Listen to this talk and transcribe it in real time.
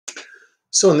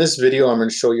So in this video, I'm going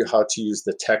to show you how to use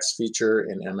the text feature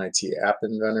in MIT App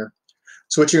Inventor.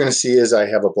 So what you're going to see is I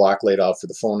have a block laid out for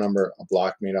the phone number, a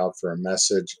block made out for a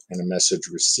message, and a message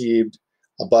received,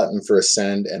 a button for a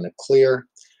send, and a clear.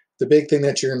 The big thing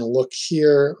that you're going to look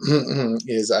here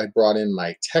is I brought in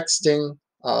my texting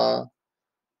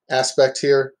aspect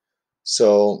here.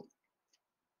 So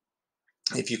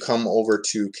if you come over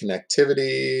to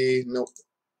connectivity, nope,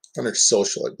 under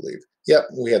social, I believe. Yep,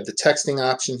 we have the texting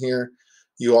option here.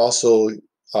 You also,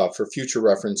 for future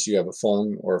reference, you have a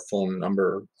phone or a phone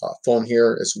number, phone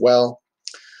here as well.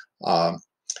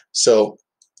 So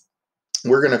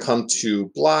we're going to come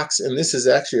to blocks, and this is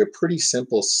actually a pretty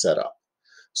simple setup.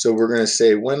 So we're going to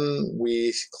say when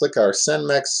we click our send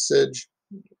message,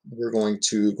 we're going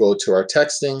to go to our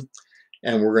texting,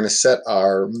 and we're going to set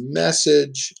our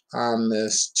message on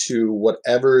this to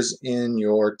whatever's in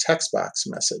your text box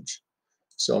message.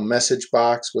 So message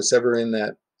box, whatever in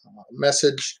that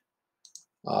message,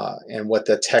 and what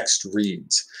the text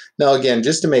reads. Now again,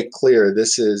 just to make clear,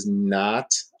 this is not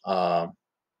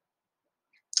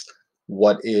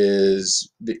what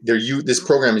is, this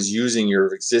program is using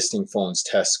your existing phone's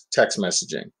text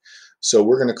messaging. So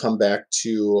we're going to come back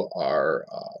to our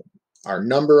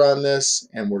number on this,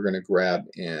 and we're going to grab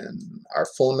in our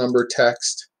phone number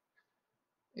text.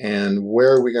 And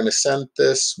where are we going to send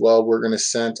this? Well, we're going to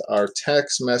send our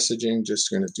text messaging,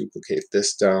 just going to duplicate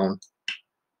this down.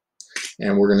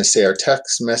 And we're going to say our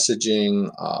text messaging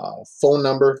phone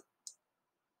number.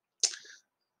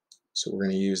 So we're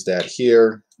going to use that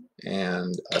here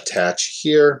and attach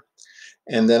here.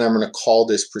 And then I'm going to call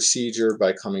this procedure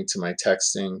by coming to my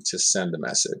texting to send a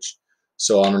message.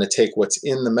 So I'm going to take what's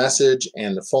in the message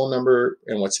and the phone number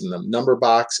and what's in the number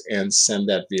box and send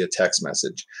that via text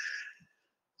message.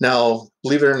 Now,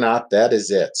 believe it or not, that is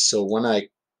it. So when I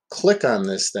click on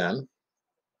this then,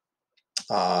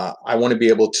 I want to be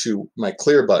able to, my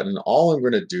clear button, all I'm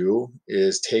going to do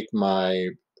is take my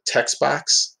text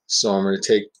box. So I'm going to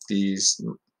take these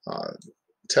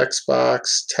text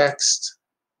box, text,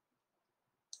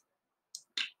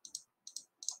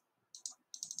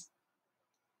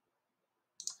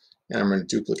 and I'm going to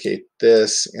duplicate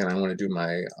this, and I want to do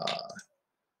my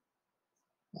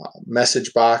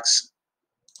message box.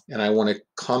 And I want to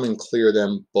come and clear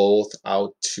them both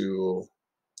out to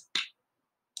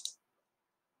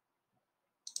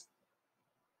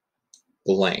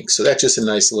blank. So that's just a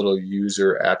nice little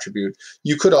user attribute.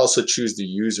 You could also choose the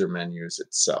user menus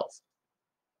itself.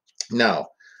 Now,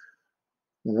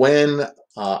 when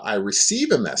I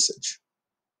receive a message,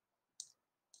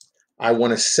 I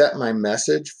want to set my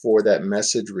message for that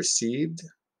message received.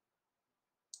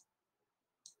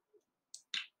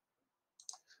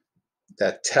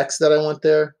 That text that I want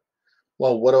there,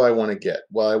 well, what do I want to get?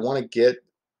 Well, I want to get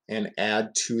and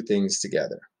add two things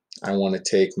together. I want to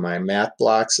take my math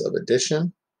blocks of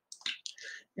addition,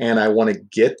 and I want to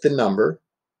get the number.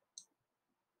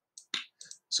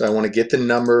 So I want to get the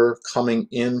number coming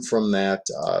in from that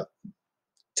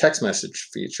text message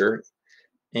feature,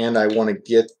 and I want to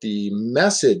get the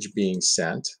message being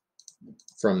sent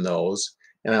from those,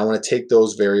 and I want to take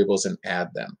those variables and add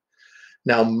them.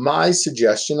 Now, my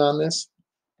suggestion on this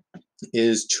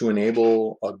is to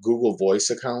enable a Google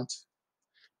Voice account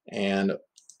and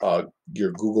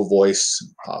your Google Voice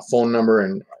phone number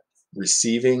and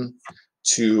receiving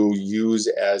to use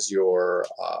as your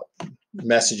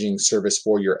messaging service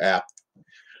for your app.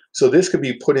 So this could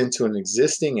be put into an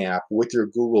existing app with your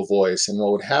Google Voice, and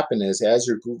what would happen is as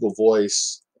your Google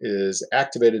Voice is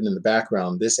activated in the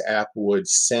background, this app would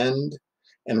send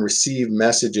and receive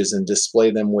messages and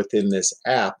display them within this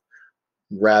app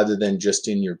rather than just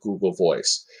in your Google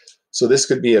Voice. So this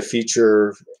could be a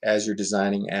feature as you're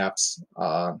designing apps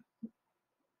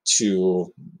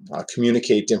to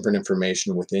communicate different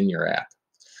information within your app.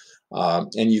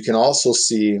 And you can also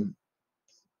see,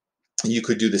 you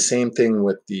could do the same thing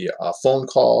with the phone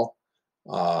call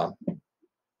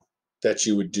that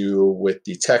you would do with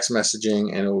the text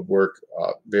messaging, and it would work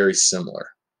very similar.